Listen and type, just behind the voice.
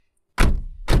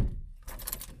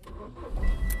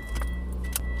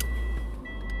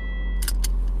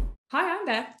Hi, I'm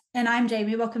Beth, And I'm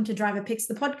Jamie. Welcome to Driver Picks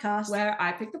the podcast. where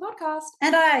I pick the podcast.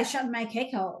 And I shut my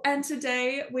cake hole. And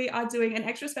today we are doing an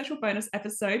extra special bonus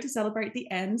episode to celebrate the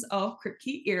ends of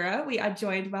Kripke era. We are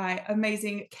joined by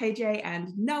amazing KJ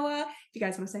and Noah. If you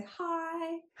guys want to say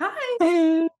hi.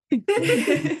 Hi.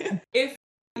 If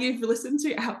you've listened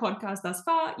to our podcast thus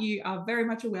far, you are very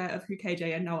much aware of who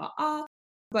KJ and Noah are.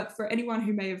 But for anyone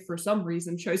who may have, for some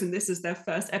reason, chosen this as their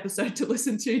first episode to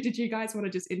listen to, did you guys want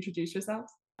to just introduce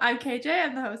yourselves? I'm KJ.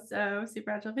 I'm the host of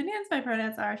Supernatural Opinions. My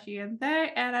pronouns are she and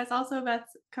they, and as also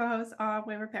Beth's co-host on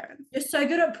We Were Parents. You're so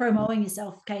good at promoting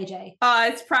yourself, KJ.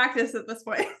 It's practice at this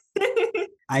point.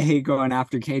 I hate going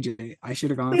after KJ. I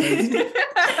should have gone first.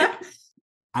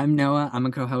 I'm Noah. I'm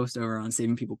a co-host over on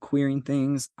Saving People Queering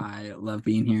Things. I love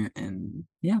being here, and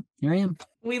yeah, here I am.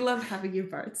 We love having you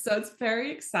both, so it's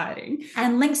very exciting.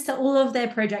 And links to all of their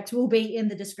projects will be in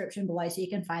the description below, so you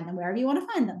can find them wherever you want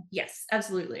to find them. Yes,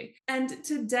 absolutely. And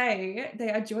today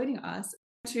they are joining us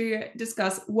to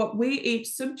discuss what we each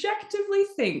subjectively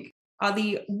think are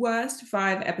the worst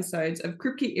 5 episodes of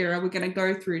Kripke era. We're going to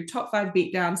go through top 5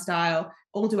 beatdown style,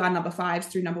 all do our number 5s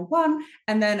through number 1,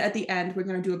 and then at the end we're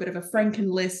going to do a bit of a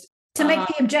Franken list to make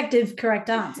the objective correct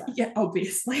answer. Yeah,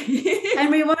 obviously. And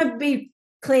we want to be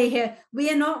clear here, we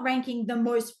are not ranking the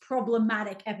most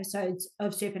problematic episodes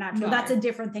of Supernatural. No. That's a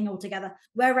different thing altogether.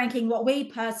 We're ranking what we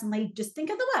personally just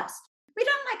think are the worst. We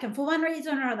don't like them for one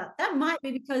reason or another. That might be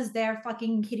because they're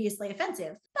fucking hideously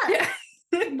offensive. But Yeah.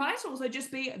 It might also just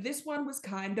be, this one was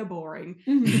kind of boring.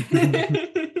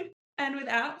 And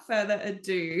without further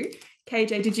ado,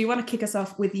 KJ, did you want to kick us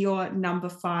off with your number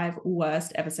 5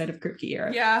 worst episode of Kripke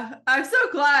era? Yeah, I'm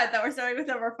so glad that we're starting with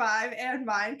number 5 and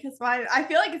mine, because mine, I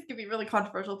feel like it's gonna be really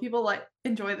controversial. People like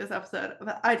enjoy this episode,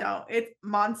 but I don't. It's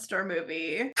Monster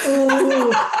Movie.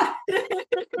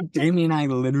 Jamie and I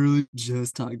literally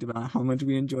just talked about how much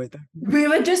we enjoyed that. we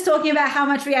were just talking about how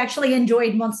much we actually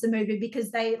enjoyed Monster Movie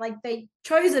because they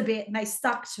chose a bit and they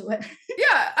stuck to it.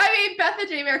 Yeah, I mean, Beth and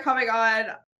Jamie are coming on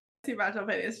Supernatural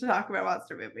Opinions to talk about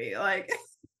Monster Movie. Like,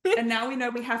 And now we know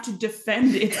we have to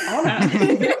defend its honor.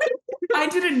 I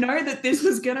didn't know that this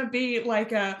was going to be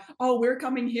like we're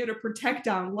coming here to protect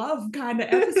our love kind of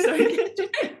episode.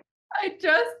 I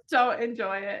just don't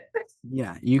enjoy it.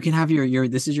 Yeah, you can have your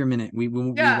this is your minute. We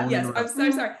won't Yes, interrupt. I'm so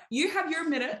sorry. You have your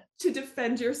minute to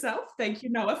defend yourself. Thank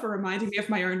you, Noah, for reminding me of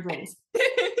my own rules.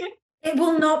 It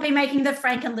will not be making the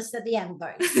Franken list at the end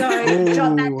though. So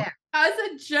jot that down. As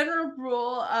a general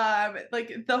rule,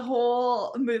 like the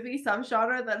whole movie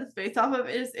subgenre that it's based off of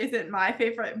isn't my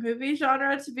favorite movie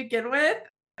genre to begin with,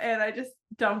 and I just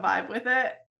don't vibe with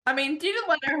it. I mean, Gina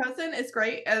Lennerhausen is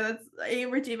great, and that's a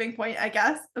redeeming point, I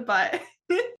guess, but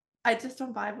I just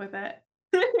don't vibe with it.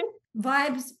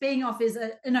 Vibes being off is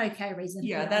an okay reason.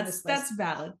 Yeah, to be on this that's list.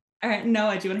 valid. All right,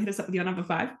 Noah, do you want to hit us up with your number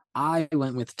 5? I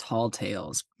went with Tall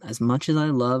Tales. As much as I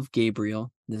love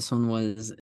Gabriel, this one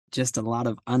was just a lot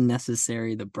of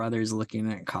unnecessary. The brothers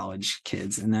looking at college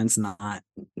kids, and that's not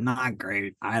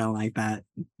great. I don't like that.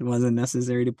 It wasn't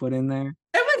necessary to put in there.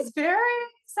 It was very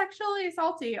sexually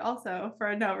salty, also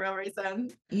for no real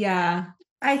reason. Yeah.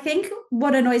 I think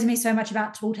what annoys me so much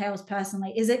about Tall Tales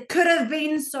personally is it could have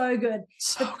been so good.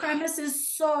 So The premise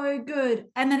is so good.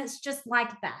 And then it's just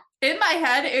like that. In my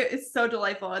head, it is so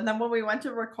delightful. And then when we went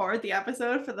to record the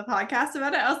episode for the podcast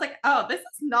about it, I was like, oh, this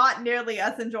is not nearly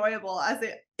as enjoyable as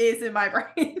it is in my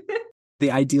brain.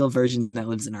 the ideal version that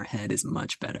lives in our head is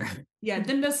much better. Yeah,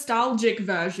 the nostalgic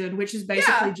version, which is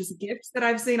basically just GIFs that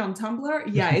I've seen on Tumblr.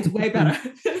 Yeah, it's way better.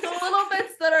 The little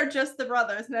bits that are just the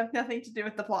brothers and have nothing to do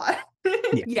with the plot.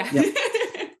 Yeah.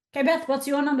 Okay, Beth, what's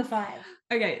your number 5?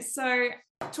 Okay, so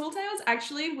Tall Tales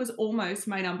actually was almost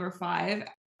my number 5.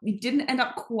 It didn't end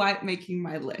up quite making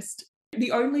my list.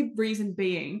 The only reason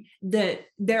being that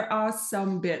there are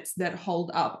some bits that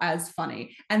hold up as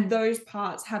funny, and those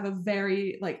parts have a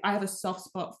very, I have a soft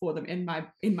spot for them in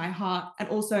my heart, and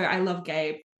also I love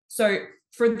Gabe. So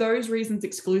for those reasons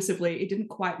exclusively, it didn't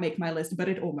quite make my list, but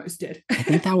it almost did. I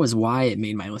think that was why it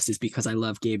made my list, is because I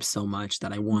love Gabe so much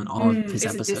that I want all of his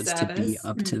it's a episodes to be disservice.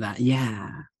 up to that.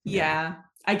 Yeah. Yeah,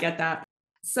 I get that.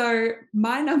 So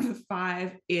my number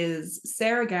 5 is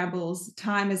Sarah Gamble's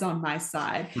Time Is On My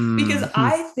Side, because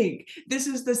I think this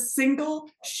is the single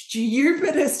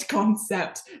stupidest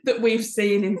concept that we've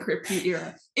seen in Kripke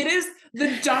era. It is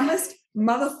the dumbest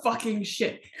motherfucking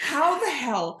shit. How the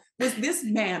hell was this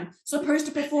man supposed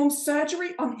to perform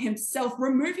surgery on himself,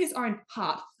 remove his own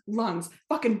heart, lungs,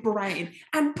 fucking brain,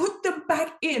 and put them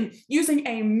back in using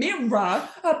a mirror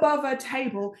above a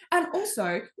table, and also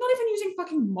not even using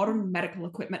fucking modern medical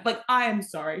equipment? I am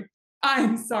sorry.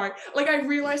 I'm sorry. Like, I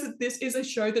realize that this is a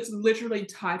show that's literally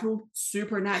titled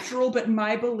Supernatural, but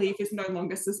my belief is no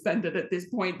longer suspended at this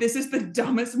point. This is the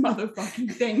dumbest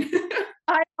motherfucking thing.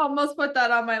 I almost put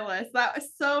that on my list. That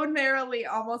was so narrowly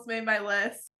almost made my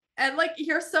list. And like,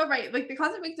 you're so right. Like, the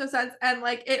concept makes no sense. And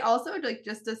like, it also like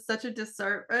just does such a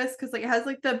disservice because like it has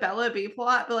like the Bella B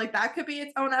plot, but like that could be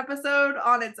its own episode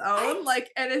on its own.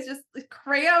 Like, and it's just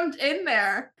crammed in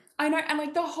there. I know, and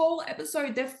like the whole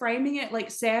episode, they're framing it like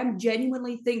Sam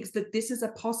genuinely thinks that this is a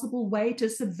possible way to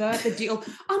subvert the deal.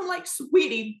 I'm like,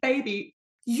 sweetie, baby,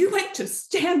 you went to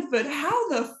Stanford. How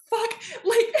the fuck?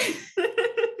 Like,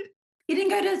 He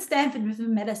didn't go to Stanford with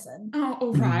medicine. oh,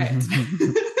 all right.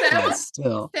 But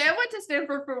still. Sam went to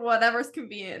Stanford for whatever's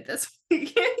convenient this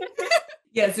week.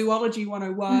 Yeah, zoology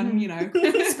 101, you know.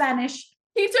 Spanish.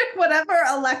 He took whatever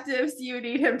electives you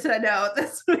need him to know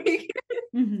this week.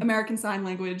 American Sign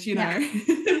Language, you know.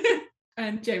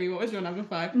 And Jamie, what was your number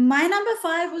 5? My number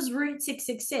 5 was Route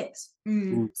 666.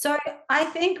 So I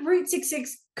think Route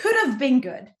 66 could have been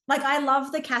good. Like, I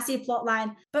love the Cassie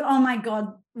plotline, but oh my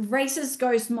god, racist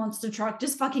ghost monster truck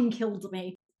just fucking killed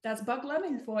me. That's Bug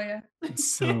Lemming for you.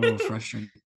 It's so frustrating.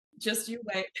 Just you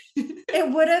wait.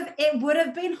 It would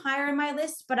have been higher in my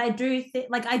list, but I do think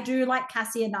I do like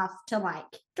Cassie enough to like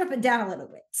drop it down a little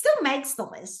bit. Still makes the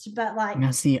list, but like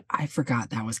Now see, I forgot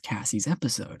that was Cassie's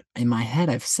episode. In my head,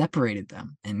 I've separated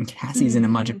them, and Cassie's in a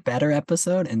much better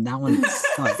episode, and that one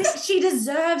sucks. she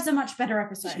deserves a much better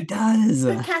episode. She does.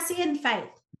 Put Cassie and Faith.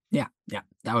 Yeah,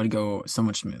 that would go so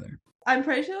much smoother. I'm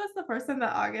pretty sure that's the first time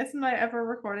that August and I ever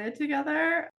recorded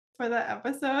together for that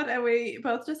episode, and we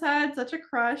both just had such a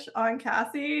crush on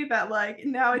Cassie that like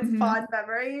now it's fond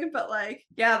memory, but like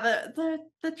yeah,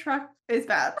 the truck is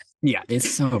bad. Yeah, it's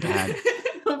so bad.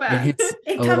 So bad.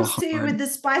 It comes to you with the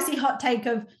spicy hot take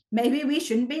of maybe we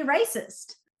shouldn't be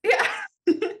racist. Yeah.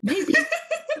 Maybe.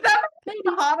 That was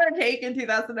a hotter take in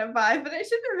 2005, but it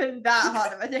shouldn't have been that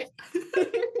hot of a take.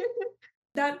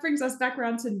 That brings us back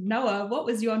around to Noah. What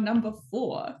was your number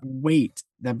 4? Wait,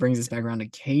 that brings us back around to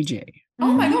KJ.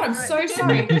 Oh my god, I'm so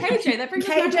sorry. KJ, that brings us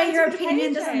back KJ, around your to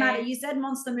opinion KJ. doesn't matter. You said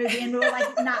monster movie and we were like,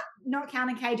 nah, not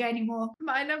counting KJ anymore.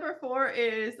 My number 4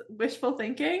 is wishful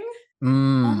thinking. Oh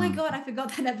my god, I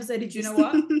forgot that episode. Do you know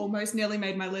what? Almost nearly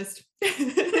made my list.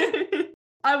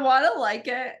 I want to like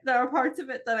it. There are parts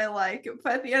of it that I like,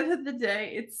 but at the end of the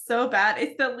day, it's so bad.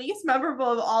 It's the least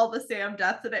memorable of all the Sam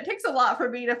deaths, and it takes a lot for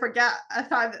me to forget a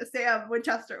time that Sam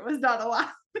Winchester was not alive.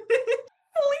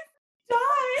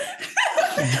 Died.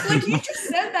 Like, you just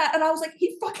said that, and I was like,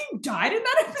 he fucking died in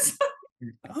that episode.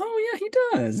 Oh yeah, he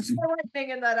does. The one thing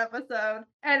in that episode,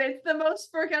 and it's the most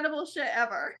forgettable shit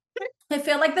ever. I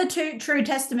feel like the true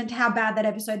testament to how bad that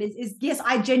episode is yes,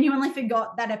 I genuinely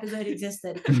forgot that episode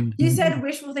existed. You said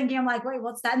wishful thinking. I'm like, wait,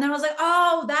 what's that? And then I was like,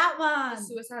 oh, that one. The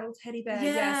suicidal teddy bear.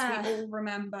 Yeah. Yes, we all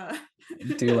remember.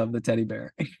 I do love the teddy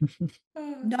bear.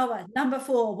 Noah, number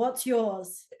 4. What's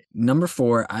yours? Number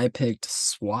 4, I picked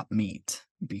Swap Meet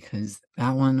because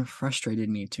that one frustrated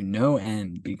me to no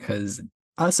end because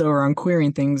us over on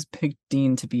Queering Things picked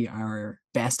Dean to be our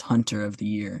best hunter of the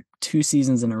year 2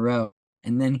 seasons in a row.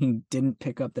 And then he didn't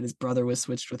pick up that his brother was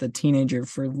switched with a teenager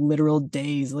for literal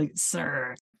days. Like,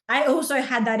 sir. I also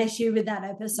had that issue with that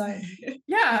episode.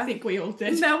 Yeah. I think we all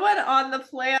did. No one on the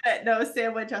planet knows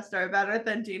Sam Winchester better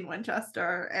than Dean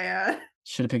Winchester, and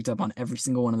Should have picked up on every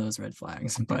single one of those red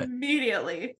flags, but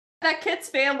immediately that kid's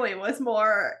family was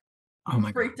more oh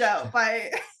my freaked gosh. out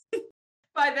by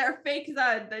their fake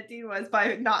son than Dean was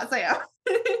by not Sam.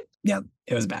 Yep,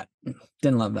 it was bad.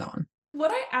 Didn't love that one. What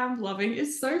I am loving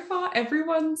is so far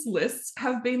everyone's lists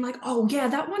have been like, oh yeah,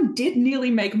 that one did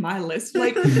nearly make my list.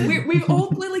 Like we've all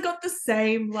clearly got the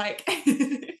same like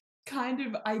kind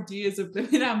of ideas of them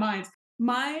in our minds.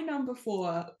 My number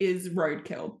 4 is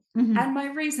Roadkill. And my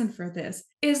reason for this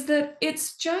is that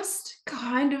it's just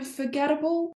kind of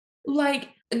forgettable. Like,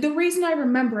 the reason I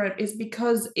remember it is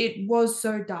because it was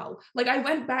so dull. Like, I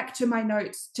went back to my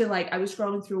notes to I was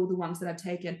scrolling through all the ones that I've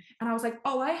taken, and I was like,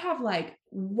 oh, I have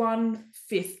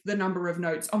 1/5 the number of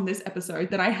notes on this episode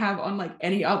that I have on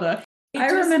any other. I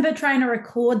remember trying to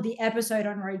record the episode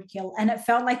on Roadkill, and it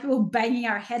felt like we were banging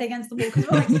our head against the wall because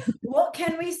we're like, what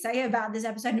can we say about this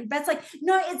episode? And Beth's like,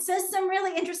 no, it says some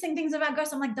really interesting things about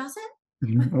ghosts. I'm like, does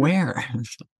it? Where?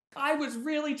 I was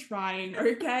really trying,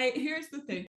 okay? Here's the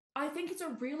thing. I think it's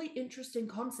a really interesting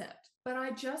concept, but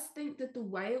I just think that the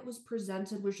way it was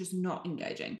presented was just not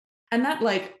engaging. And that,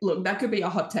 look, that could be a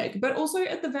hot take, but also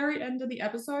at the very end of the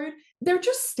episode, they're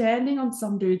just standing on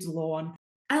some dude's lawn.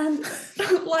 And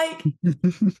like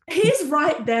he's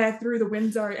right there through the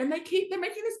window, and they're making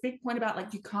this big point about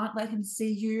like you can't let him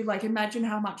see you. Like imagine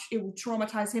how much it will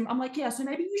traumatize him. I'm like, yeah, so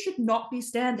maybe you should not be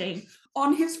standing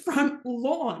on his front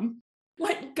lawn.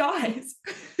 Like, guys.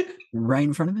 Right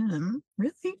in front of him?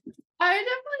 Really? I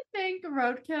definitely think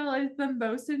Roadkill is the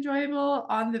most enjoyable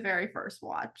on the very first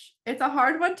watch. It's a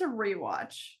hard one to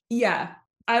rewatch. Yeah,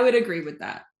 I would agree with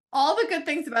that. All the good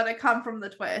things about it come from the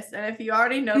twist, and if you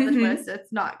already know the twist,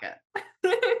 it's not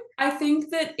good. I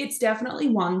think that it's definitely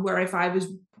one where if I was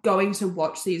going to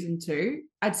watch season 2,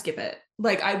 I'd skip it.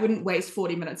 Like I wouldn't waste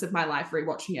 40 minutes of my life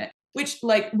rewatching it, which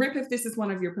like rip if this is one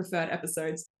of your preferred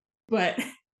episodes, but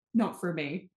not for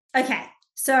me. Okay,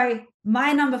 so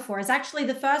my number 4 is actually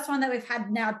the first one that we've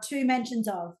had now 2 mentions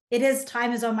of. It is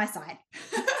Time Is On My Side.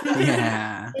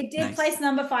 Yeah. It did place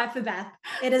number 5 for Beth.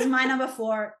 It is my number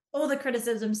 4. All the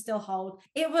criticisms still hold.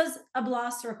 It was a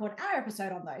blast to record our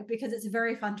episode on, though, because it's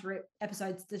very fun to rip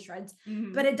episodes to shreds.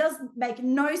 Mm-hmm. But it does make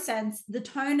no sense. The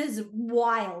tone is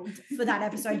wild for that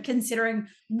episode, considering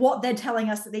what they're telling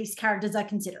us that these characters are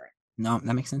considering. No,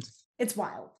 that makes sense. It's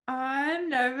wild. I'm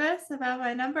nervous about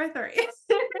my number 3.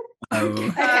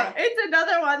 Oh. It's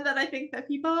another one that I think that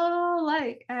people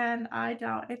like, and I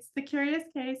don't. It's The Curious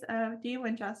Case of Dee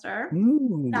Winchester.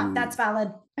 Ooh. No, that's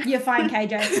valid. You're fine,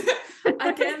 KJ.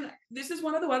 Again, this is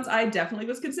one of the ones I definitely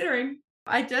was considering.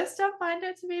 I just don't find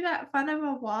it to be that fun of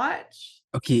a watch.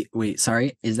 Okay, wait,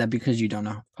 sorry. Is that because you don't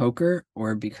know poker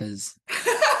or because...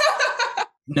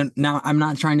 No, now I'm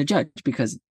not trying to judge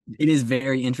because it is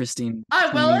very interesting.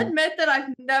 I will admit that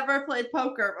I've never played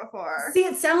poker before. See,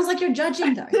 it sounds like you're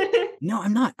judging, though. No,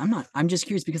 I'm not. I'm just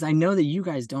curious because I know that you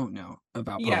guys don't know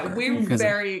about poker. Yeah, we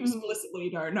very explicitly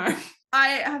don't know. I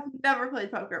have never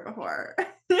played poker before.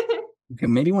 Okay,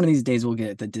 maybe one of these days we'll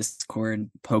get the Discord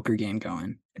poker game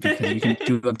going because you can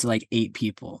do up to like 8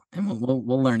 people, and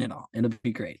we'll learn it all. It'll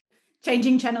be great.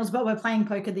 Changing channels, but we're playing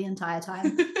poker the entire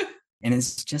time. And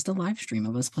it's just a live stream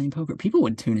of us playing poker. People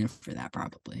would tune in for that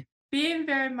probably. Being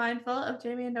very mindful of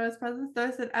Jamie and Noah's presence,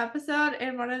 there's an episode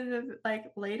in one of the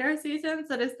like later seasons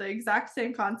that is the exact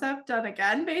same concept done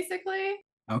again, basically.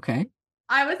 Okay.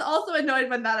 I was also annoyed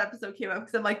when that episode came up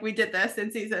because I'm like, we did this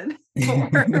in season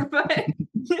 4, but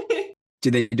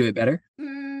Did they do it better?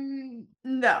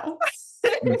 no.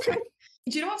 Okay.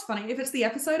 Do you know what's funny? If it's the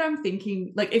episode I'm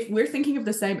thinking, like if we're thinking of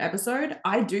the same episode,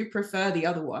 I do prefer the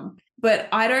other one. But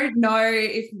I don't know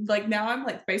if like now I'm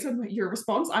like, based on your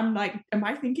response, I'm like, am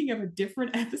I thinking of a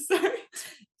different episode?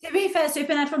 To be fair,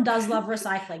 Supernatural does love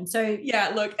recycling. So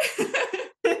yeah, look.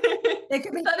 there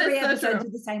could be That 3 is so episodes true.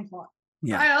 of the same plot.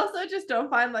 Yeah. I also just don't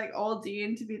find like old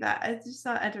Dean to be that, it's just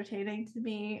not entertaining to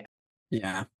me.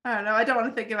 Yeah. I don't know. I don't want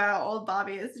to think about how old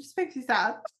Bobby is. It just makes me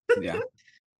sad. Yeah.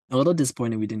 A little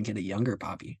disappointed we didn't get a younger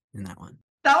Bobby in that one.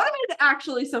 That would have been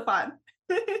actually so fun.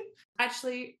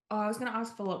 Actually, I was going to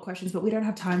ask follow-up questions, but we don't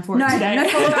have time for it No, today. no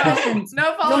follow-up questions. No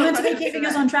You're follow-up meant to be questions keeping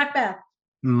us today. on track, Beth.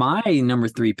 My number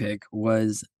 3 pick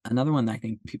was another one that I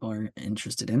think people are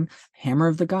interested in, Hammer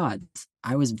of the Gods.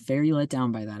 I was very let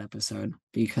down by that episode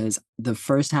because the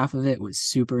first half of it was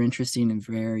super interesting and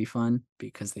very fun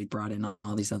because they brought in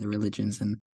all these other religions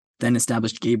and then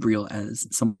established Gabriel as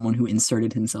someone who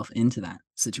inserted himself into that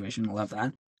situation. I love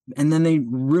that. And then they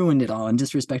ruined it all and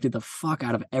disrespected the fuck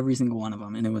out of every single one of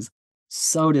them. And it was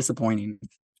so disappointing.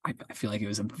 I feel like it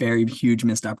was a very huge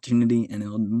missed opportunity and a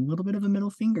little bit of a middle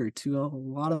finger to a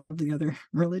lot of the other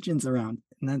religions around.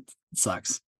 And that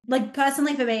sucks. Like,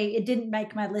 personally, for me, it didn't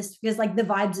make my list because, like, the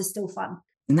vibes are still fun.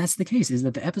 And that's the case, is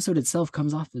that the episode itself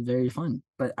comes off as very fun.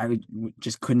 But I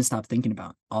just couldn't stop thinking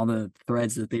about all the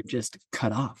threads that they've just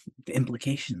cut off, the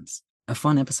implications. A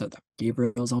fun episode, though.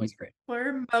 Gabriel's always great.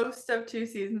 We're most of 2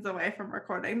 seasons away from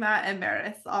recording that, and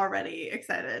Meredith's already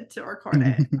excited to record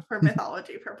it for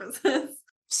mythology purposes.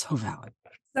 So valid.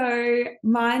 So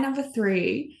my number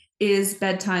 3 is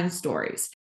bedtime stories.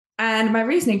 And my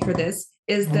reasoning for this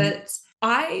is that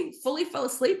I fully fell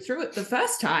asleep through it the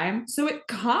first time, so it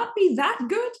can't be that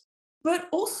good. But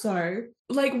also,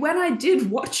 like when I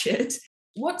did watch it,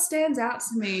 what stands out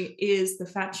to me is the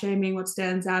fat shaming. What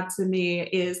stands out to me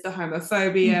is the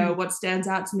homophobia. Mm-hmm. What stands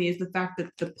out to me is the fact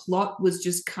that the plot was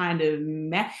just kind of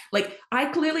meh. Like I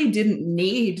clearly didn't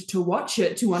need to watch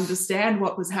it to understand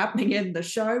what was happening in the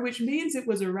show, which means it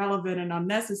was irrelevant and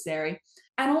unnecessary.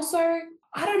 And also,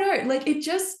 I don't know, like it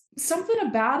just, something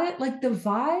about it, like the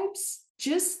vibes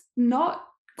just not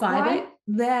quite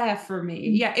there for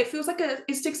me. Yeah, it feels like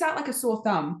it sticks out like a sore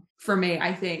thumb for me,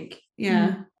 I think.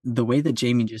 Yeah. The way that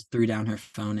Jamie just threw down her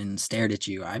phone and stared at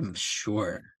you, I'm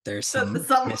sure there's some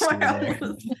mystery there.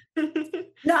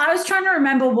 No, I was trying to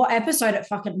remember what episode it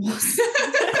fucking was.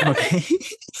 Okay.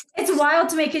 It's It's wild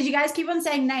to me because you guys keep on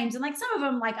saying names, and like some of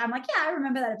them, like I'm like, yeah, I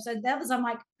remember that episode. The others, I'm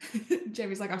like,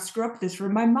 Jamie's like, I've scrubbed this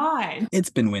from my mind. It's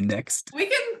been Windexed. We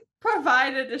can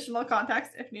provide additional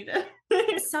context if needed.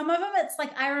 some of them, it's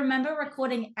like I remember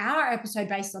recording our episode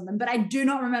based on them, but I do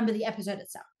not remember the episode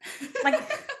itself. Like,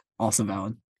 Also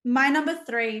valid. my number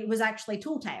 3 was actually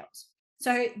Tall Tales.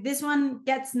 So this one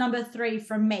gets number 3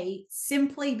 from me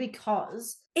simply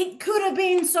because it could have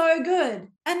been so good.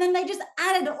 And then they just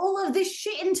added all of this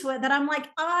shit into it that I'm like,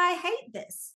 I hate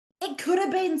this. It could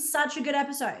have been such a good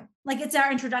episode. Like, it's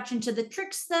our introduction to the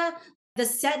trickster. The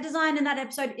set design in that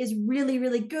episode is really,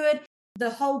 really good. The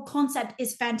whole concept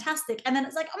is fantastic. And then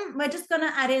it's like, we're just going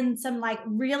to add in some like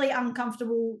really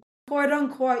uncomfortable quote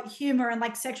unquote humor and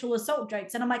like sexual assault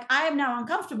jokes. And I'm like, I am now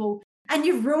uncomfortable. And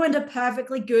you've ruined a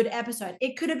perfectly good episode.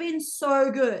 It could have been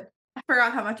so good. I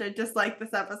forgot how much I disliked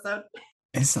this episode.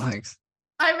 It sucks.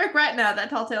 I regret now that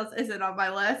Tall Tales isn't on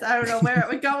my list. I don't know where it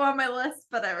would go on my list,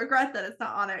 but I regret that it's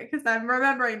not on it because I'm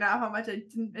remembering now how much I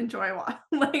didn't enjoy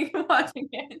watching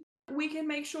it. We can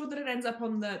make sure that it ends up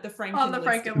on the Franken On the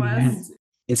list. Franken list.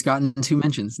 It's gotten 2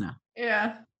 mentions now.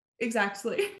 Yeah.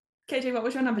 Exactly. KJ, what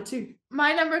was your number 2?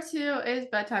 My number 2 is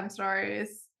Bedtime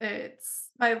Stories. It's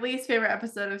my least favorite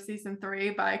episode of season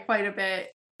 3 by quite a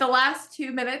bit. The last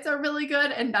 2 minutes are really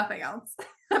good and nothing else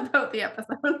about the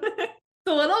episode.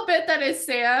 The little bit that is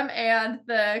Sam and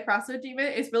the crossroad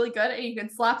demon is really good, and you can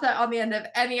slap that on the end of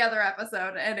any other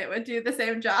episode and it would do the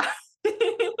same job.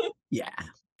 Yeah.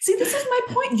 See, this is my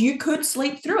point. You could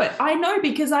sleep through it. I know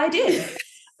because I did.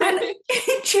 And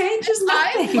it changes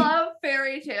nothing. I love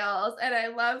fairy tales and I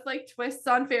love like twists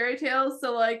on fairy tales.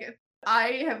 So like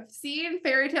I have seen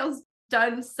fairy tales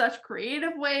done such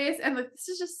creative ways and like this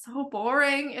is just so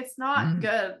boring. It's not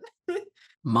good.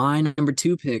 My number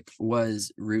 2 pick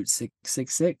was Route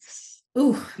 666.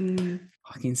 Ooh.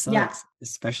 Fucking sucks. Yeah.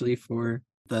 Especially for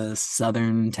the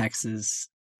Southern Texas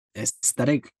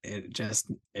aesthetic.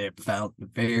 It felt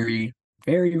very,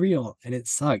 very real and it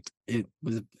sucked. It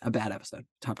was a bad episode,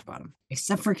 top to bottom.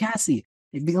 Except for Cassie.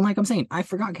 Like I'm saying, I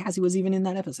forgot Cassie was even in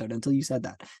that episode until you said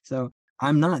that. So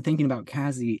I'm not thinking about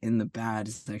Cassie in the bad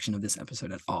section of this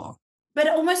episode at all. But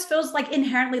it almost feels like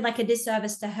inherently like a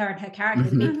disservice to her and her character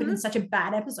to be put in such a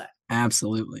bad episode.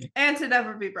 Absolutely. And to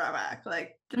never be brought back.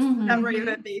 Like just never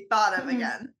even be thought of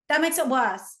again. That makes it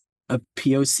worse. A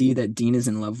POC that Dean is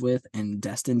in love with and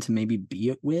destined to maybe be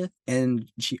it with,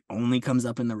 and she only comes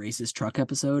up in the racist truck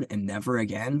episode and never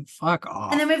again. Fuck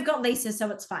off. And then we've got Lisa, so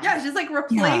it's fine. Yeah, she's like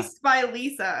replaced by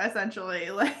Lisa, essentially.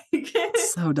 Like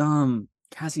so dumb.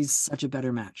 Cassie's such a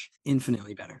better match.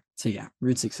 Infinitely better. So yeah,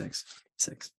 Route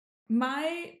 666.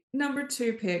 My number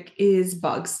 2 pick is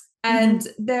Bugs. And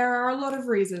there are a lot of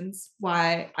reasons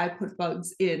why I put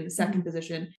Bugs in second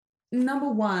position. Number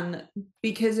 1,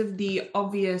 because of the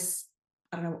obvious,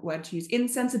 I don't know what word to use,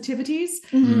 insensitivities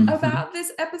about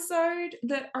this episode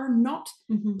that are not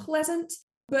pleasant,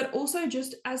 but also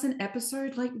just as an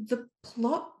episode, like the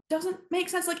plot doesn't make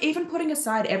sense. Like even putting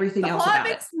aside everything else about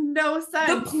it. The plot makes no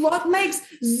sense. The plot makes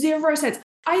 0 sense.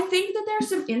 I think that there's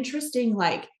some interesting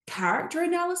like character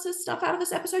analysis stuff out of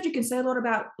this episode. You can say a lot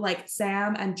about like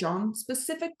Sam and John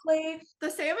specifically.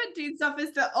 The Sam and Dean stuff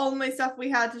is the only stuff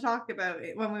we had to talk about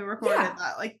when we recorded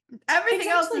that. Like everything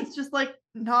else is just like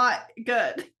not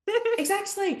good.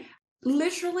 Exactly.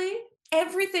 Literally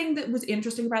everything that was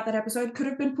interesting about that episode could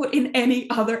have been put in any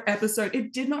other episode.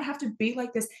 It did not have to be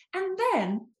like this. And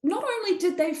then not only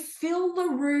did they fill the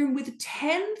room with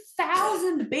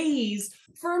 10,000 bees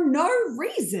for no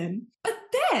reason, but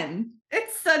then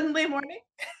it's suddenly morning.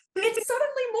 It's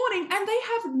suddenly morning and they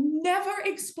have never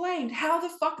explained how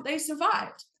the fuck they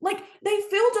survived. Like they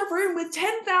filled a room with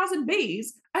 10,000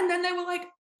 bees and then they were like,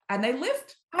 and they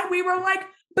lived. And we were like,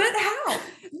 but how?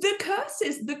 The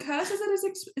curses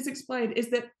that is explained is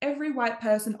that every white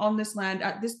person on this land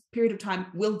at this period of time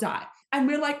will die. And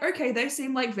we're like, okay, they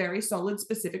seem like very solid,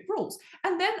 specific rules.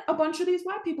 And then a bunch of these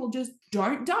white people just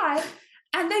don't die.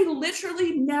 And they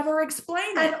literally never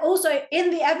explain it. And also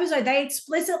in the episode, they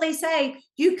explicitly say,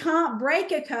 you can't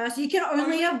break a curse, you can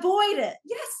only avoid it.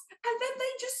 Yes. And then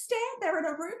they just stand there in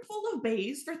a room full of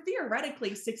bees for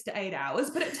theoretically 6 to 8 hours,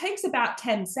 but it takes about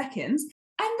 10 seconds.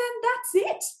 And then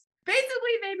that's it.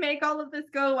 Basically, they make all of this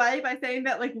go away by saying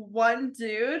that like one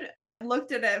dude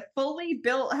looked at a fully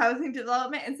built housing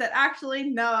development and said, actually,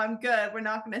 no, I'm good. We're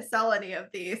not going to sell any of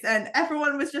these. And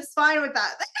everyone was just fine with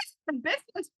that. That's a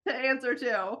business to answer to.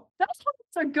 Those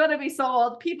homes are going to be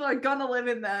sold. People are going to live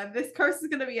in them. This curse is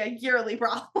going to be a yearly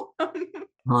problem.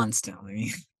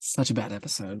 Constantly. Such a bad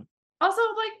episode. Also,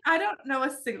 like, I don't know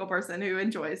a single person who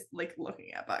enjoys like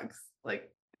looking at bugs.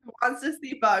 Like, wants to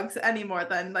see bugs any more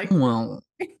than like. Well,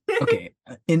 okay,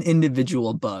 an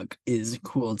individual bug is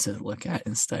cool to look at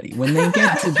and study. When they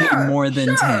get to be Sure, more than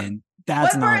sure. 10,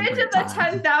 that's When we're not a into great the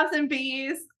time. 10,000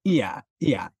 bees. Yeah,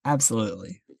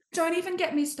 absolutely. Don't even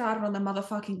get me started on the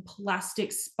motherfucking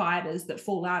plastic spiders that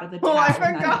fall out of the Oh, I towel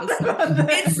in that forgot episode. about that.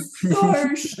 It's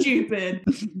so stupid.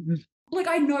 Like,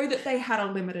 I know that they had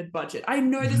a limited budget. I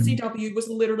know the CW was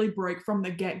literally broke from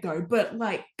the get-go, but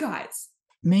like, guys.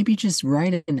 Maybe just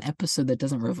write an episode that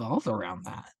doesn't revolve around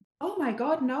that. Oh my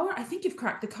God, Noah, I think you've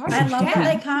cracked the code. I love that Damn.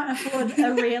 they can't afford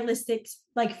a realistic,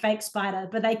 like, fake spider,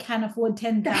 but they can afford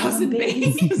 10,000 1,000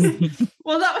 bees.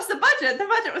 Well, that was the budget. The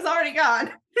budget was already gone.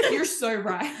 You're so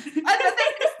right. And then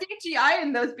they did CGI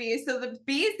in those bees, so the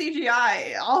bee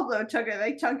CGI also took a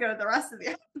big chunk out of the rest of the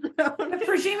episode. But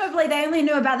presumably they only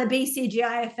knew about the bee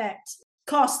CGI effect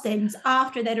costings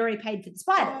after they'd already paid for the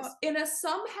spiders. In a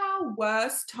somehow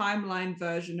worse timeline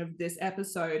version of this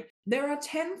episode, there are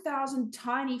 10,000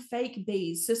 tiny fake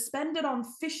bees suspended on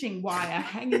fishing wire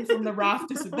hanging from the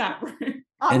rafters of that room. And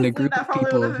Honestly, a group that of probably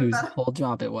people would've been whose better. whole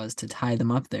job it was to tie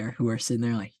them up there, who are sitting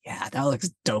there like, yeah, that looks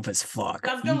dope as fuck.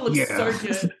 That's gonna look so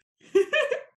good.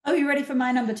 Are you ready for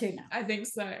my number 2 now? I think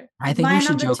so. I think My we should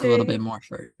number joke a little 2 bit more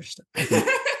first. I think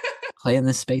play in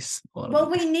this space a little Well,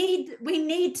 bit. we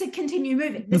need to continue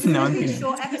moving. This is No, going to be a okay.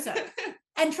 short episode.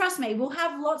 And trust me, we'll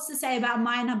have lots to say about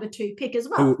my number 2 pick as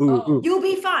well. Oh. You'll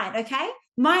be fine, okay?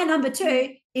 My number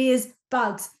 2 is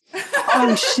bugs.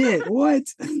 Oh shit, what?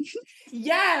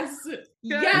 Yes. Good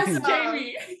Yes, job.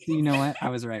 Jamie. You know what? I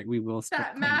was right. We will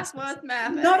That play math this was space.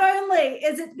 math. Not only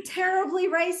is it terribly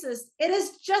racist, it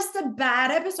is just a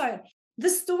bad episode. The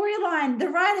storyline, the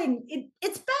writing,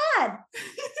 it's bad.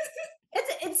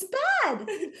 It's bad.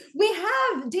 We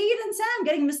have Dean and Sam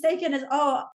getting mistaken as,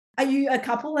 oh, are you a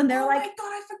couple? And they're Oh like, my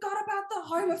God, I forgot about the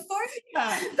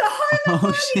homophobia. the homophobia.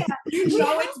 Oh shit. You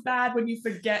know it's bad when you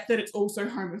forget that it's also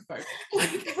homophobic.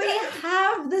 We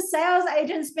have the sales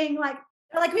agents being like,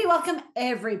 we welcome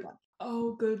everybody.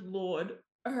 Oh, good Lord.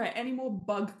 All right, any more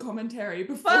bug commentary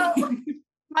before Well, we...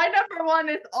 My number 1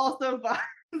 is also bugs.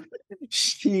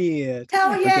 Shit.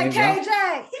 Hell yeah, Okay,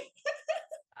 well. KJ.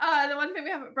 The one thing we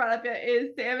haven't brought up yet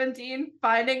is Sam and Dean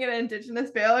finding an indigenous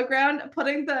burial ground,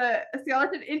 putting the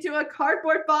skeleton into a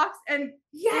cardboard box and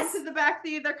into the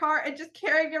backseat of their car and just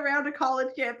carrying it around a college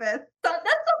campus. So that's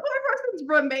the poor person's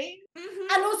remains.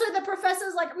 Mhm. And also the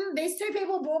professor's like, these 2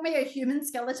 people brought me a human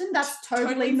skeleton. That's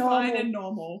totally fine normal. and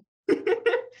normal.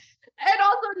 And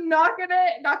also not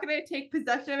gonna take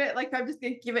possession of it. Like, I'm just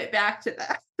gonna give it back to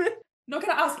them. Not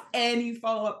going to ask any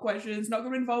follow-up questions. Not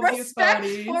going to involve the Respect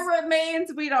authorities. for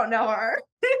remains. We don't know her.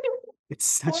 It's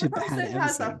such Poor a bad person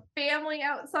has episode. a family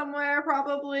out somewhere,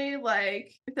 probably.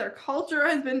 Like, their culture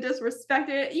has been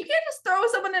disrespected. You can't just throw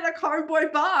someone in a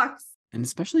cardboard box. And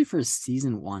especially for a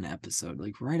season 1 episode,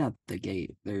 like right out the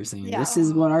gate, they're saying Yeah. this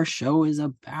is what our show is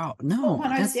about. No, What,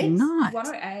 that's 106? not.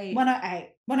 108.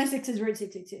 108. 106 is Route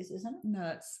 666, isn't it?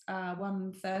 No, it's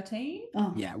 113.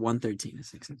 Oh. Yeah, 113 is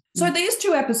 6. So these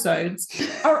 2 episodes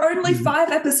are only 5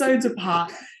 episodes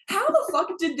apart. How the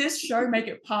fuck did this show make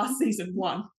it past season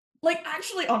 1? Like,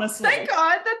 actually, honestly. Thank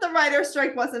God that the writer's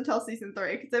strike wasn't until season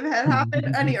 3, because if it had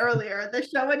happened any earlier, the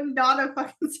show would not have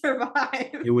fucking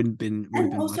survived. It wouldn't been.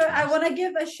 And also, I want to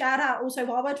give a shout out also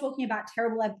while we're talking about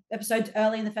terrible episodes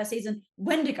early in the first season,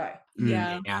 Wendigo.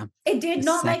 Yeah. Yeah. It did The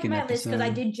not make second my list because I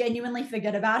episode. did genuinely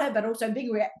forget about it, but also big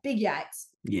yikes.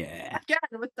 Yeah. Again,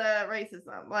 with the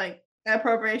racism, like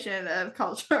appropriation of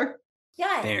culture.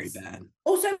 Yikes. Very bad.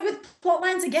 Also with plot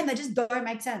lines, again, they just don't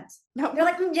make sense. No. They're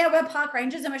like, yeah, we're park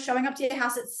rangers and we're showing up to your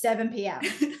house at 7 p.m.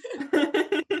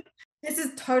 This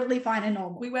is totally fine and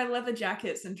normal. We wear leather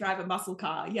jackets and drive a muscle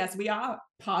car. Yes, we are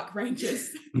park rangers.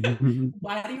 Can't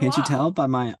Why do you you laugh? tell by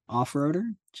my off-roader?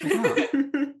 Check out.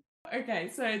 Okay,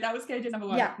 so that was KJ's number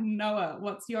 1. Yeah. Noah,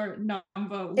 what's your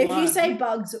number 1? If you say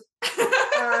bugs,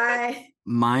 I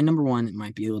My number 1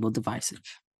 might be a little divisive.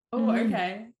 Oh,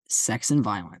 okay. Sex and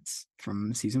Violence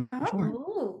from season 4,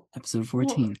 Ooh. episode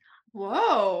 14.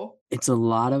 Whoa. It's a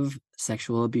lot of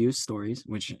sexual abuse stories,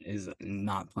 which is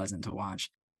not pleasant to watch.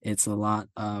 It's a lot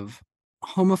of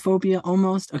homophobia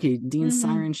almost. Okay, Dean Mhm.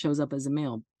 Siren shows up as a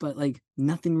male, but like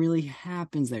nothing really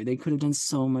happens there. They could have done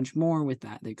so much more with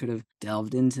that. They could have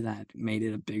delved into that, made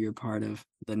it a bigger part of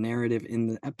the narrative in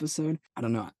the episode. I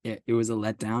don't know. It was a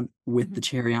letdown with the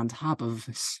cherry on top of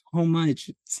so much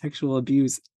sexual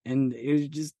abuse And it was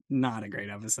just not a great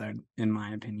episode, in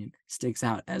my opinion. Sticks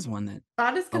out as one that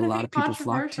That is a going to lot be of people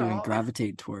flock to and controversial.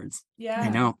 gravitate towards. Yeah. I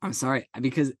know. I'm sorry,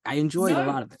 because I enjoyed a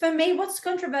No, lot of it. For me, what's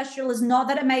controversial is not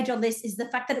that it made your list, is the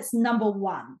fact that it's number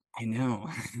one. I know.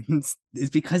 It's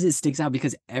because it sticks out,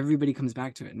 because everybody comes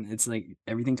back to it. And it's like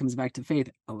everything comes back to Faith.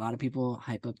 A lot of people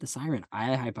hype up the siren.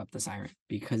 I hype up the siren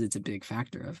because it's a big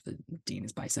factor of the Dean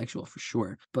is bisexual for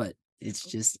sure. But it's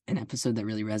just an episode that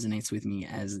really resonates with me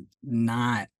as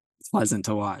not pleasant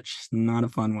to watch. Not a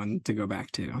fun one to go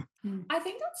back to. I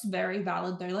think that's very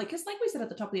valid though. Like, because like we said at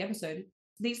the top of the episode,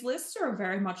 these lists are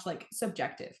very much like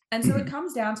subjective. And so it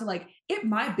comes down to like, it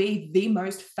might be the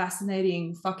most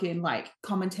fascinating fucking like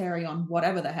commentary on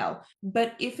whatever the hell.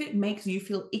 But if it makes you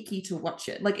feel icky to watch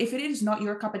it, like if it is not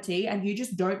your cup of tea and you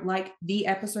just don't like the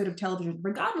episode of television,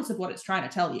 regardless of what it's trying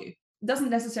to tell you,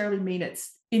 doesn't necessarily mean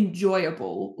it's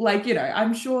enjoyable. Like, you know,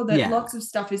 I'm sure that lots of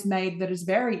stuff is made that is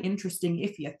very interesting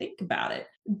if you think about it,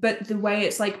 but the way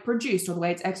it's like produced or the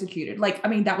way it's executed, like, I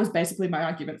mean, that was basically my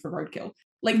argument for Roadkill.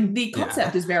 Like the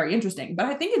concept is very interesting, but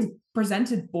I think it's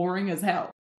presented boring as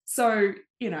hell. So,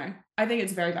 you know, I think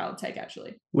it's a very valid take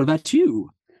actually. What about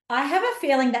you? I have a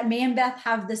feeling that me and Beth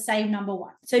have the same number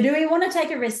one. So do we want to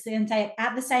take a risk and say it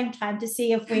at the same time to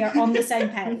see if we are on the same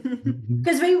page?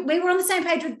 Because we were on the same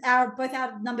page with both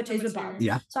our number twos with Bob.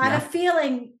 Yeah. So I have a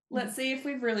feeling. Let's see if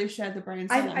we've really shared the brain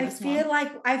cell on I this feel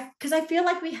one. like because I feel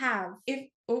like we have.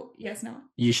 Yes, Noah.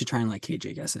 You should try and let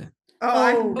KJ guess it.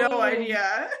 I have no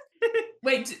idea.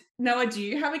 Wait, Noah, do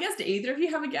you have a guess? Do either of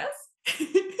you have a guess?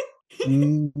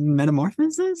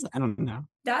 Metamorphosis? I don't know.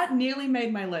 That nearly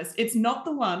made my list. It's not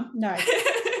the one. No,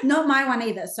 not my one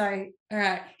either. So, all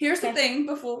right. Here's the thing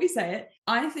before we say it.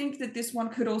 I think that this one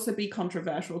could also be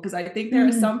controversial because I think there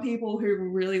are some people who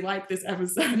really like this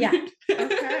episode. Yeah.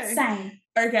 Okay. Same.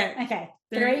 Okay.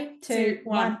 3, 2,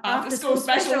 1. After school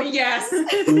special. Yes.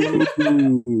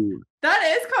 Ooh.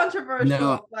 That is controversial,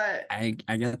 No, but I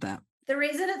get that. The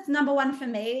reason it's number one for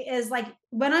me is like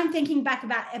when I'm thinking back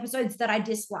about episodes that I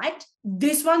disliked,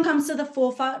 this one comes to the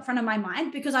forefront of my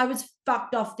mind because I was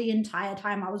fucked off the entire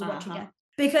time I was watching it.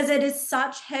 Because it is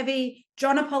such heavy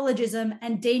John apologism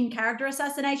and Dean character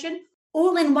assassination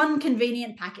all in one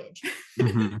convenient package.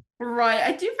 right,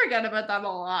 I do forget about that a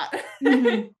lot.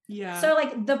 Yeah. So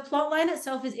like the plot line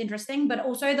itself is interesting, but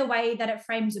also the way that it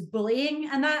frames bullying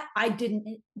and that I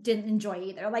didn't enjoy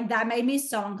either. Like that made me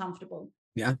so uncomfortable.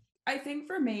 Yeah. I think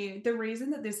for me, the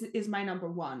reason that this is my number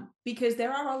one, because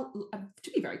there are,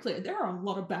 to be very clear, there are a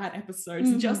lot of bad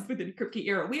episodes just within Kripke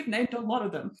era. We've named a lot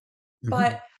of them.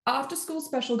 But After School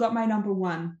Special got my number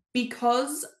one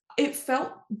because it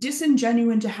felt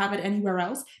disingenuous to have it anywhere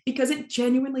else, because it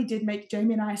genuinely did make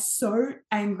Jamie and I so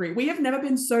angry. We have never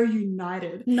been so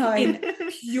united in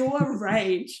pure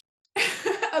rage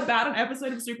about an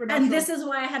episode of Supernatural. And this is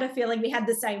why I had a feeling we had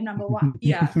the same number one.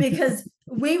 Yeah. Because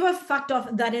we were fucked off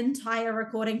that entire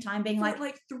recording time being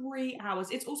like 3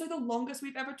 hours. It's also the longest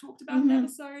we've ever talked about an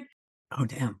episode. Oh,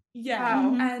 damn. Yeah.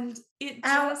 Wow. And it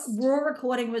our just... raw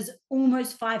recording was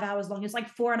almost 5 hours long. It's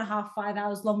like 4.5, 5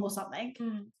 hours long or something.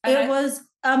 And It was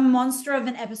a monster of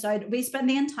an episode. We spent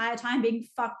the entire time being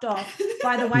fucked off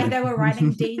by the way they were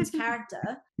writing Dean's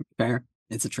character. Fair.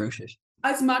 It's atrocious.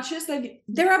 As much as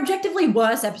there are objectively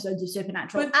worse episodes of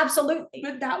Supernatural. Absolutely.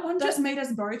 But that one just made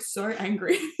us both so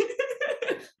angry.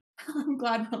 I'm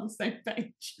glad we're on the same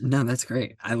page. No, that's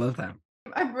great. I love that.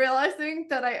 I'm realizing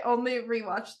that I only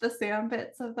rewatched the Sam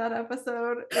bits of that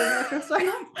episode in retrospect.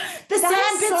 The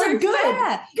Sam bits are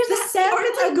good. Because the Sam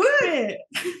bits are good.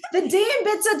 The Dean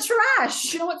bits are trash.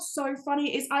 Do you know what's so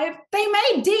funny is they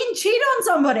made Dean cheat on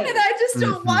somebody. And I just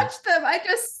don't watch them. I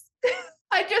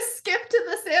just skipped to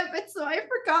the Sam bits, so I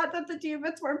forgot that the Dean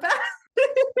bits were bad.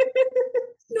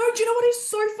 No, do you know what is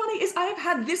so funny is I have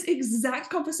had this exact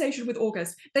conversation with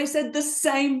August. They said the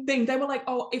same thing. They were like,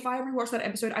 oh, if I ever watch that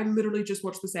episode, I literally just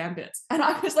watch the Sam bits. And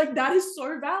I was like, that is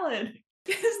so valid.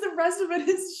 Because the rest of it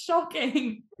is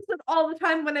shocking. All the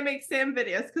time when I make Sam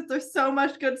videos, because there's so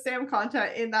much good Sam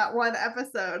content in that one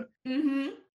episode.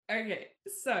 Okay,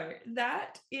 so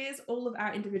that is all of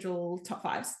our individual top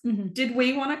fives. Did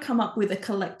we want to come up with a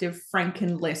collective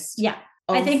Franken list? Yeah,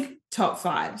 I think top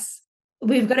fives.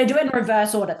 We've got to do it in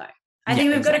reverse order, though. I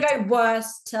think we've got to go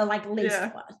worst to like least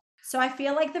worst. So I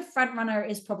feel like the front runner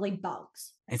is probably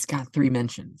Bugs. It's got 3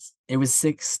 mentions. It was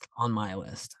 6th on my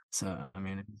list. So, I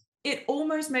mean... It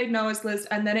almost made Noah's list,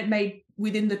 and then it made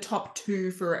within the top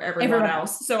 2 for everyone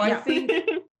else. So I think...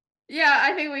 Yeah,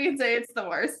 I think we can say it's the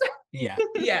worst. Yeah.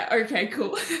 Yeah, okay,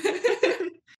 cool.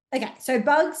 Okay, so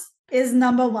Bugs is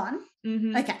number 1.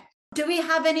 Okay, Do we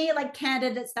have any like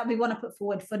candidates that we want to put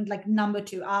forward for like number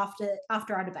 2 after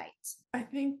our debates? I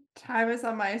think Time Is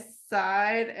on My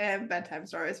Side and Bedtime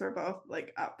Stories were both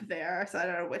like up there. So I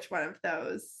don't know which one of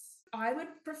those. I would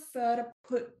prefer to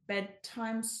put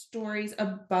Bedtime Stories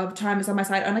above Time Is on My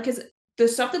Side, only because the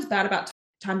stuff that's bad about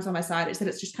Time Is on My Side is that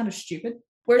it's just kind of stupid.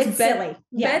 Whereas It's silly.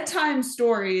 Yeah. Bedtime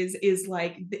Stories is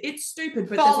like, it's stupid,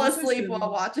 but Fall there's asleep also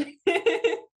while watching.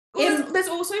 there's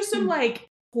also some like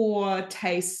poor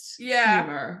taste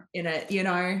humor in it, you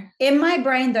know? In my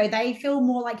brain, though, they feel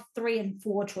more like 3 and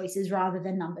 4 choices rather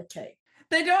than number 2.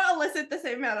 They don't elicit the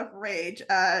same amount of rage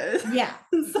as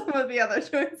some of the other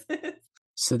choices.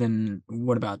 So then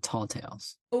what about Tall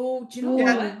Tales? Oh, do you know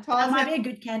what? That might be a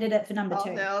good candidate for number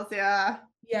 2. Tales, yeah.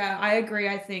 Yeah, I agree.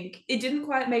 I think it didn't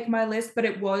quite make my list, but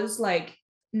it was like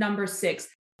number 6.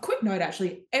 Quick note,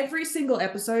 actually, every single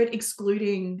episode,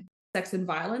 excluding Sex and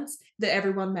Violence, that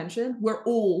everyone mentioned, were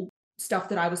all stuff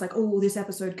that I was like, oh, this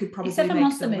episode could probably Except for make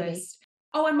Monster the Movie. list.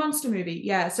 Oh, and Monster Movie,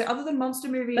 yeah. So other than Monster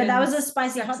Movie, But and that was a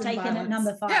spicy Sex hot and taken at Violence.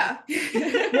 number 5. Yeah.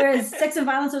 Whereas Sex and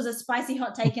Violence was a spicy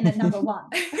hot taken at number 1.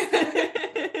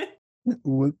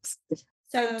 Whoops.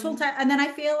 So Tall Tales, and then I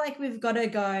feel like we've got to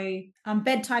go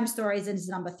Bedtime Stories is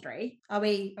number 3. Are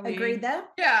we agreed there?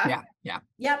 Yeah.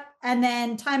 Yep. And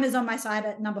then Time Is on My Side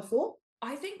at number 4.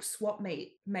 I think Swap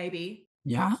Meet, maybe.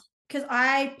 Yeah. Because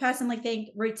I personally think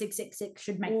Route 666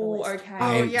 should make the Oh, list. okay.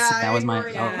 That was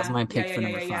agree. my pick for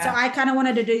number 5. So I kind of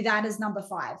wanted to do that as number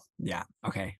 5. Yeah.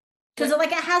 Okay. Because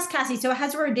like it has Cassie, so it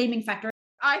has a redeeming factor.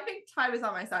 I think Time Is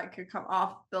on My Side could come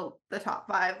off the top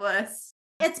 5 list.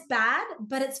 It's bad,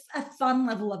 but it's a fun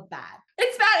level of bad.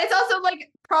 It's bad. It's also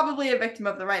like probably a victim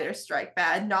of the writer's strike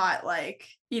bad, not like,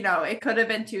 you know, it could have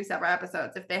been 2 separate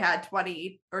episodes. If they had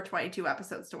 20 or 22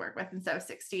 episodes to work with instead of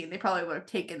 16, they probably would have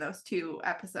taken those 2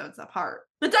 episodes apart.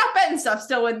 The Doc Benton stuff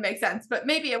still wouldn't make sense, but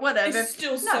maybe it would have. It's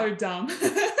still so dumb. But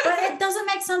it doesn't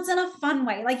make sense in a fun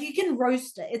way. Like you can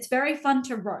roast it. It's very fun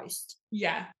to roast.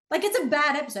 Yeah. Like it's a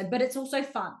bad episode, but it's also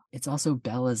fun. It's also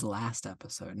Bella's last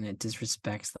episode, and it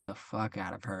disrespects the fuck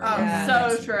out of her. Oh, Yeah, so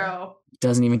that's true.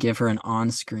 Doesn't even give her an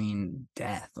on-screen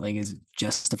death. Like it's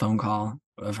just a phone call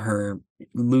of her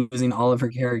losing all of her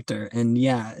character. And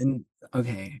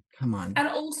okay, come on. And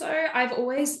also, I've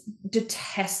always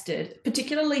detested,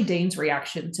 particularly Dean's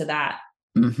reaction to that.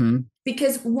 Mm-hmm.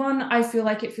 Because 1, I feel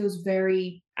like it feels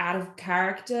very out of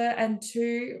character, and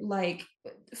 2, like,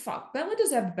 fuck, Bella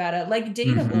deserved better. Like,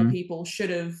 Dean of all people should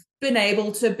have been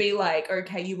able to be like,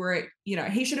 okay, you were, you know,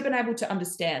 he should have been able to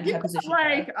understand her position.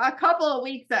 Like a couple of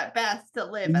weeks at best to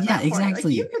live. At that point.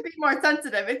 Exactly. Like, you could be more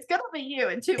sensitive. It's gonna be you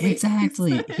in 2 weeks.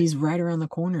 Exactly. He's right around the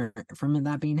corner from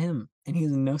that being him, and he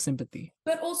has no sympathy.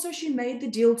 But also, she made the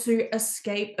deal to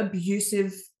escape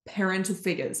abusive parental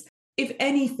figures. If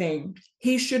anything,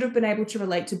 he should have been able to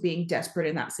relate to being desperate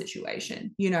in that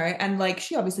situation, you know? And like,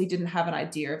 she obviously didn't have an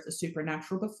idea of the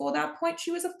supernatural before that point.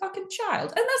 She was a fucking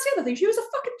child. And that's the other thing. She was a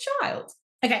fucking child.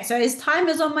 Okay, so is Time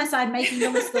Is on My Side making the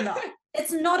list or not?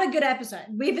 It's not a good episode.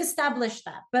 We've established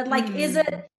that. But like, is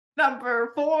it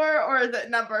number 4 or is it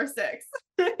number 6?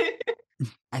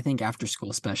 I think After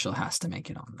School Special has to make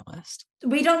it on the list.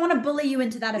 We don't want to bully you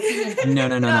into that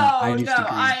opinion. No. I just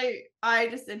agree. I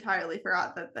just entirely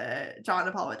forgot that the John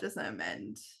apologism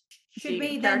and should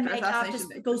we then make After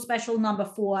School Special number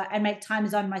 4 and make Time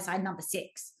Is on My Side number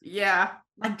 6? Yeah.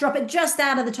 Like drop it just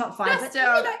out of the top 5. Just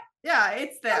out. Yeah,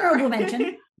 it's there. Honorable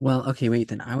mention. Well, okay, wait,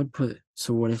 then I would put,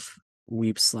 so what if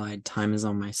we slide Time Is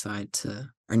on My Side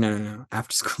to, or no,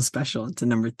 After School Special to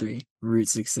number 3, Route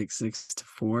 666 to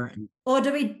 4. Or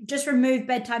do we just remove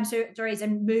Bedtime Stories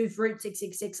and move Route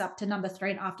 666 up to number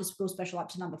 3 and After School Special up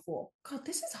to number 4? God,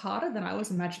 this is harder than I was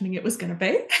imagining it was going to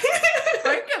be.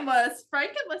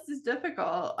 Frankenlist is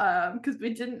difficult because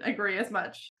we didn't agree as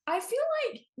much. I feel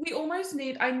like we almost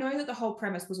need, I know that the whole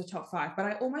premise was a top 5, but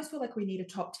I almost feel like we need a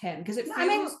top 10 because it feels... I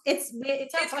mean,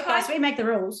 it's our podcast, we make the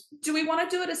rules. Do we want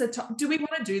to do it as a top, do we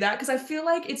want to do that? Because I feel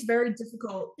like it's very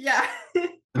difficult. Yeah.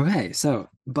 Okay, so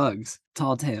Bugs,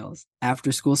 Tall Tales,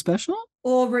 After School Special?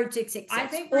 Or Route 666. I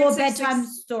think or Route Bedtime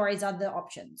 666 Stories are the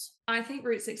options. I think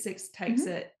Route 66 takes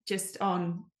it just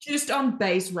on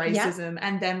base racism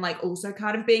and then like also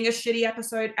kind of being a shitty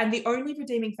episode. And the only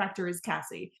redeeming factor is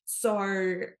Cassie.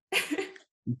 So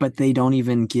But they don't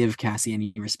even give Cassie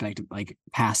any respect like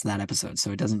past that episode.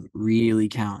 So it doesn't really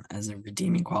count as a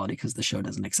redeeming quality because the show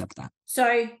doesn't accept that.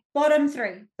 So bottom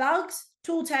 3, Bugs,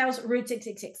 Tall Tales, Route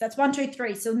 666. That's 1, 2,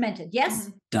 3 cemented. Yes?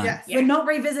 Done. Yes. We're not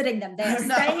revisiting them. They're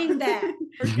staying there.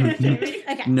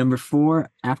 Okay. Number 4,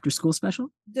 After School Special?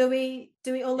 Do we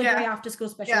all agree After School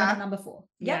Special on number 4?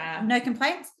 Yep. Yeah. No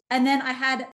complaints. And then I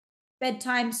had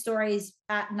bedtime stories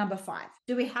at number 5.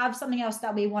 Do we have something else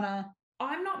that we want to?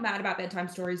 I'm not mad about bedtime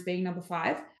stories being number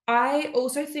 5. I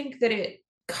also think that it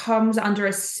comes under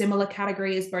a similar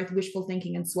category as both wishful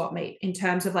thinking and swap meet in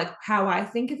terms of like how I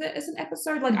think of it as an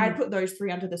episode. Like I'd put those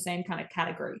 3 under the same kind of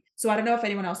category. So I don't know if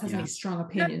anyone else has any strong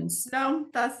opinions. No,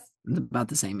 that's about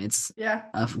the same. It's yeah.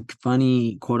 a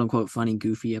funny, quote unquote, funny,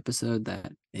 goofy episode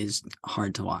that is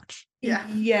hard to watch. Yeah.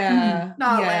 Yeah.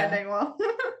 Not yeah. landing well.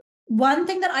 One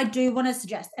thing that I do want to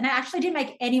suggest, and I actually didn't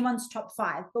make anyone's top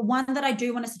 5, but one that I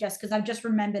do want to suggest because I've just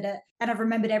remembered it and I've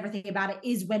remembered everything about it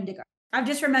is Wendigo. I've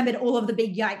just remembered all of the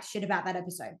big yikes shit about that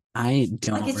episode. I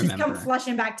don't like it's remember. just come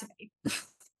flushing back to me.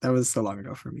 That was so long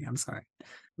ago for me. I'm sorry.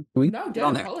 No,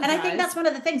 don't apologize. And I think that's one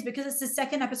of the things, because it's the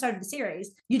second episode of the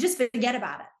series, you just forget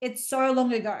about it. It's so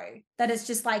long ago that it's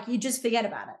just like you just forget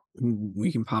about it.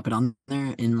 We can pop it on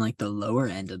there in like the lower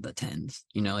end of the 10s,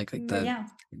 you know, like the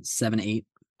 7, 8.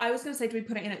 I was going to say, do we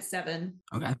put it in at 7?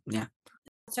 Okay, yeah.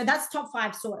 So that's top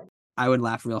 5 sorted. I would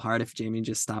laugh real hard if Jamie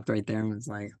just stopped right there and was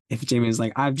like, if Jamie was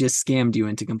like, I've just scammed you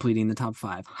into completing the top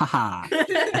 5. Haha.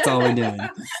 That's all we're doing.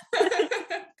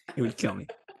 It would kill me.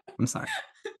 I'm sorry.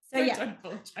 So yeah,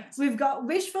 we've got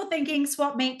wishful thinking,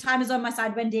 swap meet, time is on my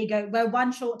side, Wendigo. We're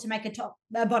one short to make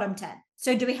a bottom 10.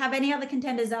 So do we have any other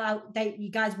contenders that you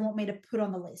guys want me to put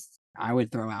on the list? I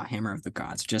would throw out Hammer of the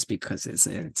Gods just because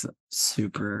it's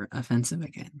super offensive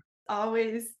again.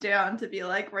 Always down to be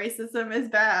like racism is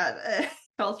bad.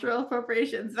 Cultural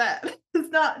appropriation is bad. It's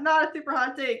not a super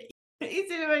hot take. Easy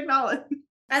to acknowledge.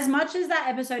 As much as that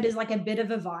episode is like a bit of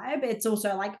a vibe, it's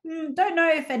also like, don't know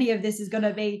if any of this is going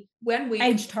to be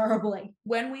aged horribly.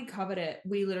 When we covered it,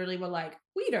 we literally were like,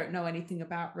 we don't know anything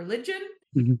about religion.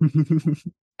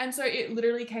 And so it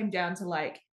literally came down to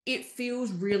like, it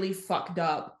feels really fucked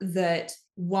up that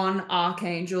one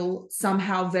archangel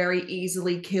somehow very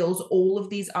easily kills all of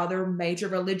these other major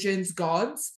religions'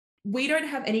 gods. We don't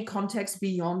have any context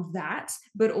beyond that,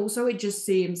 but also it just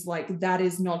seems like that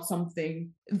is not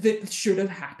something that should have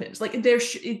happened. Like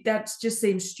that just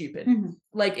seems stupid.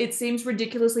 Like it seems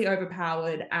ridiculously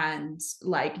overpowered and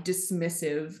like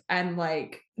dismissive and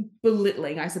like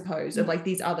belittling, I suppose, of like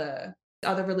these other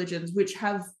religions, which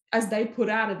have, as they put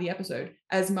out in the episode,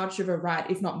 as much of a right,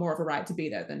 if not more of a right, to be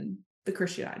there than the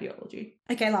Christian ideology.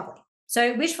 Okay, lovely.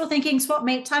 So wishful thinking, swap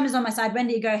meet, time is on my side,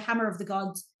 Wendigo, Hammer of the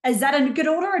Gods. Is that a good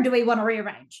order or do we want to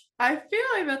rearrange? I feel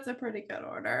like that's a pretty good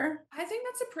order. I think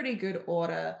that's a pretty good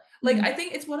order. Like, I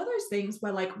think it's one of those things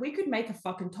where like we could make a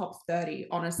fucking top 30,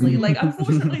 honestly. Like,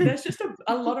 unfortunately, there's just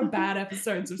a lot of bad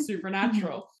episodes of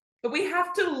Supernatural. But we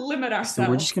have to limit ourselves.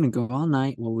 So we're just going to go all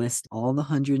night. We'll list all the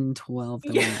 112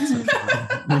 that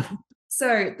we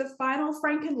So the final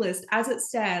Franken list as it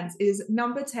stands is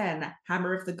number 10,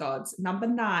 Hammer of the Gods. Number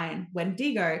 9,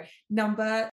 Wendigo.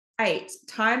 Number 8,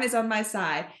 Time is on My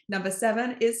Side. Number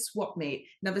 7 is Swap Meet.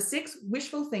 Number 6,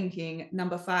 Wishful Thinking.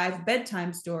 Number 5,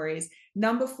 Bedtime Stories.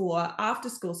 Number 4, After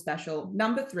School Special.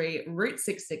 Number 3, Route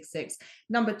 666.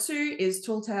 Number 2 is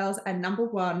Tall Tales. And number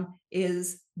 1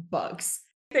 is Bugs.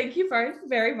 Thank you both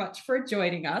very much for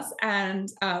joining us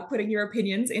and putting your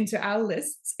opinions into our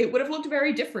lists. It would have looked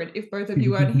very different if both of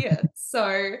you weren't here. So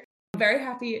I'm very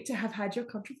happy to have had your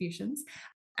contributions.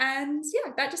 And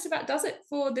yeah, that just about does it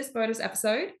for this bonus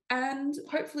episode. And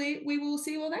hopefully we will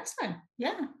see you all next time.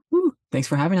 Yeah. Woo. Thanks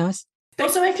for having us.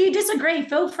 Also, if you disagree,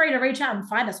 feel free to reach out and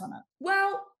fight us on it.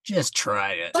 Well, just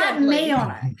try it. Fight me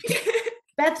on it.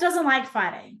 Beth doesn't like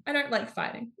fighting. I don't like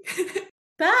fighting.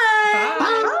 Bye.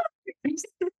 Bye.